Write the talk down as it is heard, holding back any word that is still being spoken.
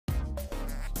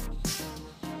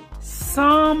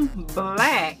Some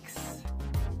blacks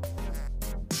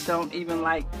don't even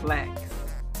like blacks.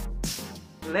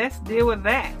 Let's deal with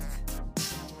that.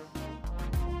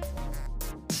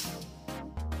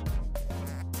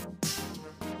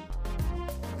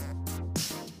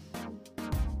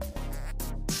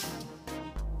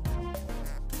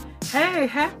 Hey,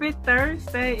 happy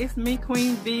Thursday. It's me,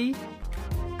 Queen V.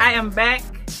 I am back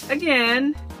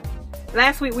again.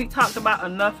 Last week we talked about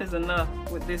enough is enough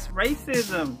with this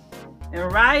racism and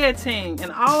rioting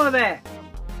and all of that.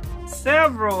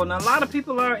 Several and a lot of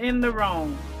people are in the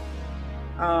wrong.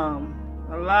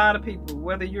 A lot of people,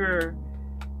 whether you're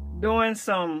doing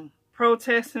some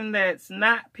protesting that's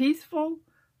not peaceful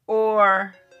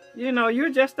or, you know, you're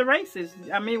just a racist.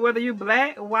 I mean, whether you're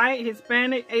black, white,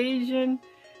 Hispanic, Asian,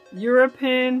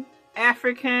 European,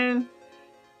 African,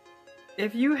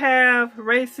 if you have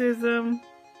racism,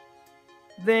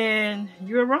 then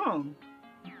you're wrong.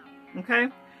 Okay?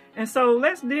 And so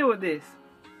let's deal with this.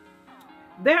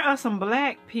 There are some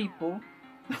black people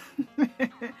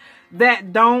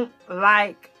that don't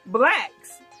like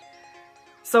blacks.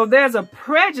 So there's a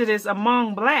prejudice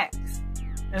among blacks.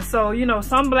 And so, you know,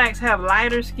 some blacks have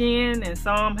lighter skin and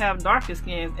some have darker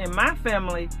skin. In my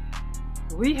family,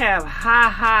 we have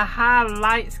high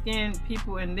light-skinned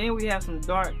people, and then we have some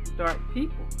dark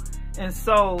people. And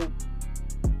so,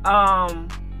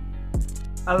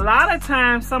 a lot of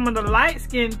times, some of the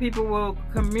light-skinned people will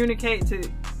communicate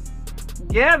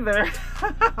together.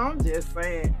 I'm just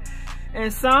saying.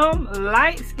 And some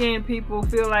light-skinned people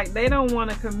feel like they don't want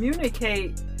to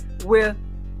communicate with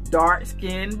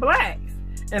dark-skinned blacks.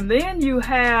 And then you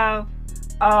have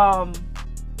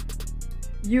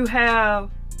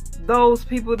those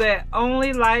people that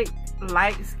only like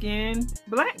light-skinned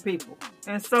black people.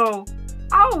 And so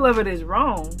all of it is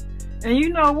wrong. And you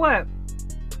know what?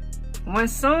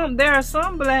 There are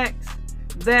some blacks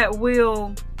that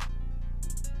will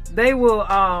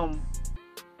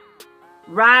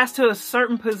rise to a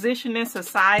certain position in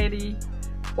society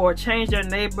or change their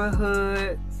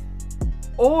neighborhoods,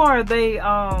 or they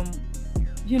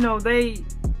they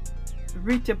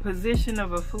reach a position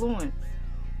of affluence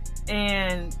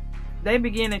and they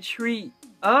begin to treat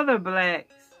other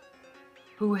blacks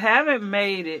who haven't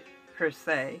made it, per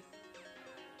se,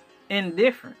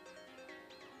 indifferent.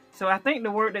 So I think the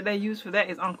word that they use for that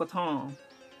is Uncle Tom.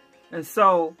 And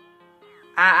so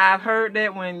I've heard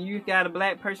that when you got a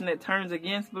black person that turns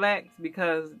against blacks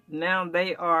because now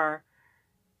they are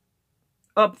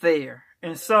up there.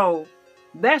 And so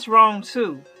that's wrong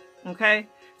too. Okay?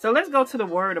 So let's go to the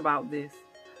word about this.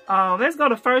 Let's go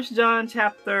to 1 John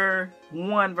chapter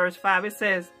 1 verse 5. It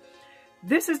says,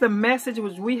 "This is the message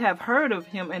which we have heard of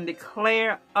him and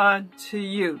declare unto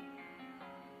you,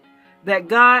 that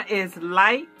God is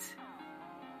light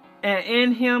and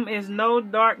in him is no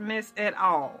darkness at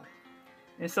all."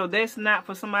 And so that's not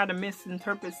for somebody to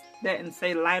misinterpret that and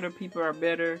say lighter people are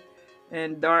better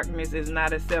and darkness is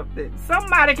not accepted.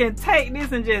 Somebody can take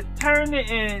this and just turn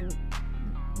it and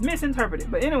misinterpret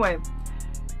it. But anyway,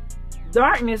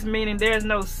 darkness meaning there's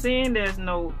no sin, there's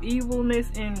no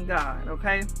evilness in God,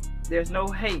 okay? There's no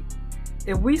hate.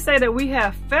 If we say that we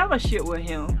have fellowship with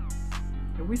him,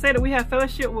 if we say that we have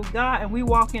fellowship with God and we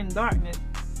walk in darkness,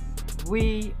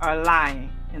 we are lying.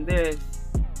 And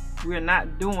we're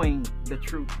not doing the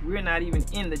truth. We're not even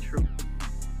in the truth.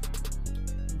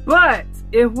 But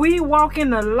if we walk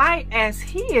in the light as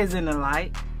he is in the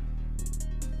light,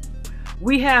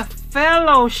 we have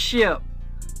fellowship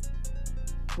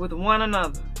with one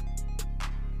another.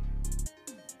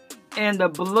 And the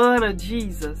blood of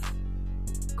Jesus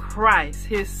Christ,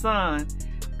 his son,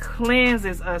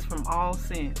 cleanses us from all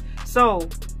sin. So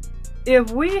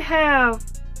if we have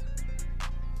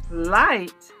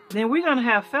light, then we're going to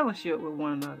have fellowship with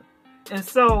one another. And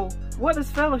so what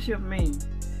does fellowship mean?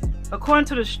 According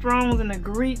to the Strong's in the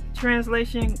Greek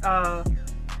translation, or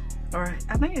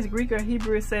I think it's Greek or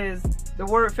Hebrew, it says the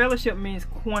word fellowship means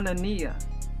koinonia.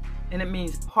 And it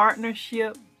means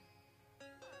partnership.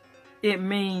 It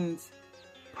means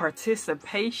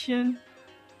participation,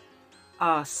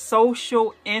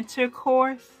 social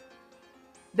intercourse.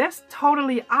 That's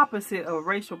totally opposite of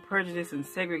racial prejudice and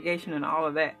segregation and all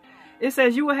of that. It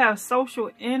says you will have social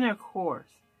intercourse,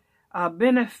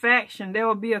 benefaction. There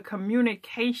will be a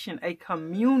communication, a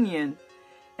communion,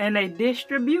 and a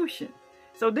distribution.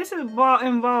 So this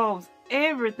involves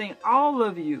everything, all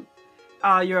of you.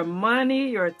 Your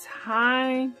money, your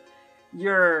time,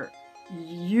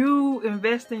 you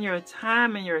investing your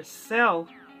time and yourself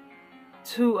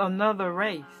to another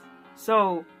race.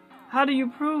 So how do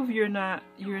you prove you're not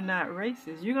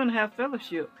racist? You're gonna have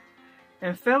fellowship.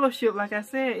 And fellowship, like I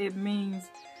said, it means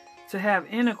to have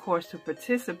intercourse, to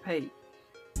participate.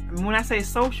 When I say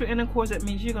social intercourse, that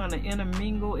means you're going to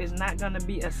intermingle. It's not going to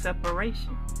be a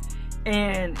separation.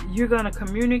 And you're going to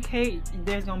communicate.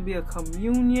 There's going to be a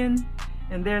communion.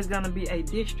 And there's going to be a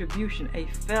distribution, a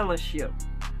fellowship.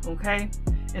 Okay?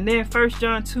 And then 1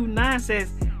 John 2:9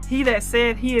 says, he that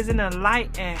said he is in the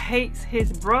light and hates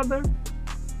his brother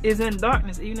is in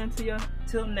darkness, even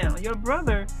till now. Your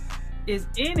brother is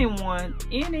anyone,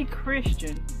 any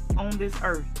Christian on this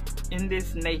earth, in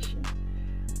this nation.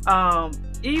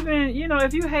 Even, you know,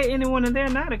 if you hate anyone and they're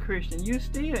not a Christian, you're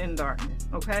still in darkness,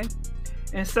 okay?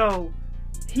 And so,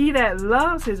 he that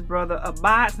loves his brother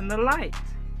abides in the light,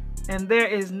 and there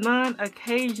is none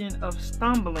occasion of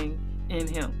stumbling in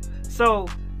him. So,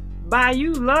 by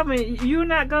you loving, you're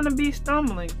not going to be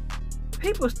stumbling.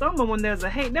 People stumble when there's a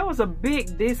hate. There was a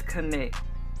big disconnect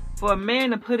for a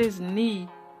man to put his knee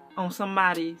on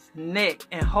somebody's neck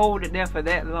and hold it there for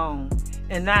that long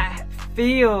and not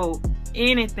feel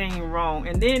anything wrong.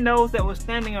 And then those that were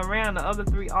standing around the other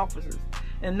 3 officers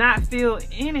and not feel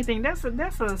anything. That's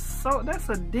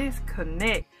a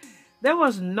disconnect. There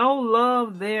was no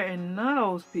love there in none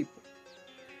of those people.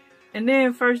 And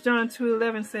then 1 John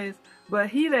 2:11 says, but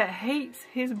he that hates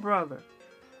his brother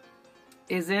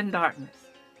is in darkness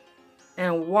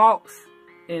and walks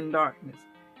in darkness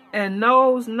and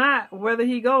knows not whither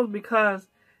he goes, because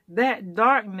that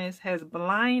darkness has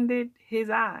blinded his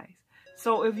eyes.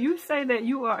 So if you say that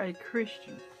you are a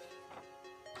Christian,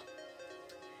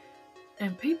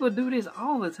 and people do this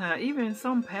all the time, even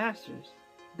some pastors,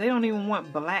 they don't even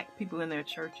want black people in their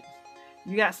churches.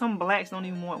 You got some blacks don't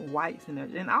even want whites in there,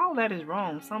 and all that is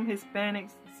wrong. Some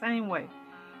Hispanics, same way.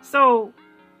 So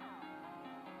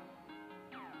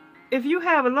if you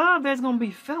have love, there's going to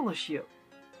be fellowship.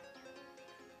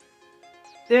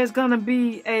 There's going to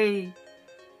be a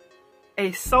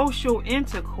social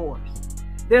intercourse.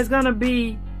 There's going to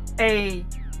be a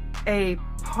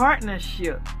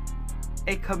partnership,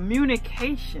 a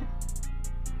communication.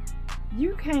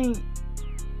 You can't,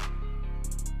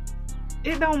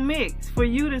 it don't mix for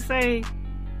you to say,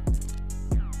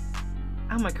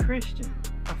 I'm a Christian,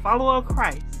 a follower of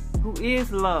Christ, who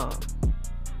is love,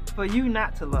 for you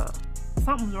not to love.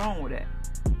 Something's wrong with that.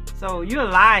 So you're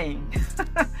lying.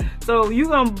 So you're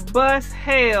going to bust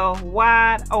hell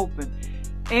wide open.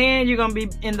 And you're going to be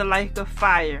in the lake of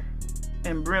fire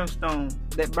and brimstone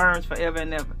that burns forever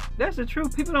and ever. That's the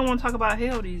truth. People don't want to talk about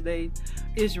hell these days.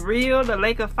 It's real. The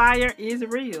lake of fire is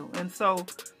real. And so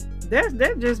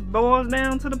that just boils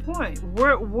down to the point.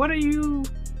 What are you...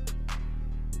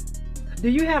 Do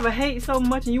you have a hate so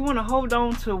much and you want to hold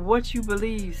on to what you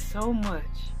believe so much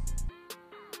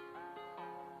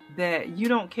that you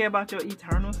don't care about your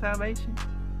eternal salvation?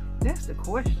 That's the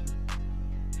question.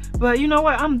 But you know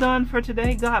what? I'm done for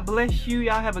today. God bless you.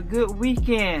 Y'all have a good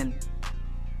weekend.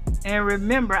 And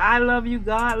remember, I love you,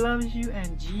 God loves you,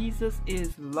 and Jesus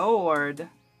is Lord.